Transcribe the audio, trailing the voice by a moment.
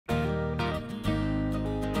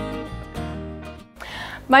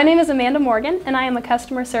My name is Amanda Morgan, and I am a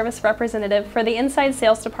customer service representative for the inside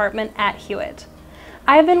sales department at Huyett.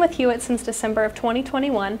 I have been with Huyett since December of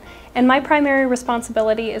 2021, and my primary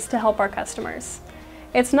responsibility is to help our customers.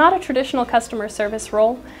 It's not a traditional customer service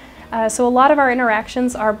role, so a lot of our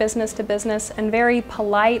interactions are business to business and very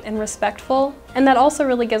polite and respectful, and that also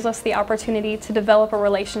really gives us the opportunity to develop a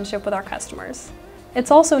relationship with our customers. It's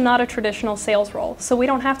also not a traditional sales role, so we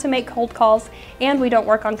don't have to make cold calls and we don't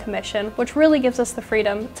work on commission, which really gives us the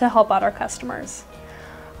freedom to help out our customers.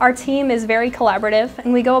 Our team is very collaborative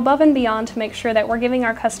and we go above and beyond to make sure that we're giving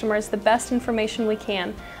our customers the best information we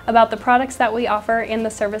can about the products that we offer and the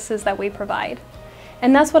services that we provide.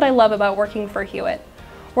 And that's what I love about working for Huyett.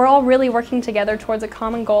 We're all really working together towards a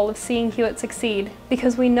common goal of seeing Huyett succeed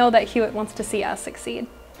because we know that Huyett wants to see us succeed.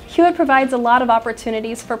 Huyett provides a lot of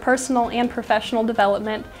opportunities for personal and professional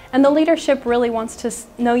development, and the leadership really wants to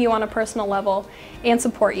know you on a personal level and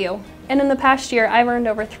support you. And in the past year, I've earned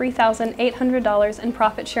over $3,800 in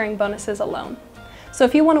profit-sharing bonuses alone. So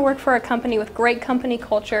if you want to work for a company with great company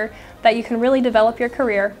culture that you can really develop your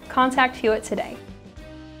career, contact Huyett today.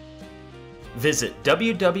 Visit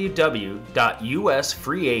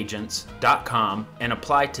www.usfreeagents.com and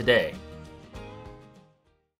apply today.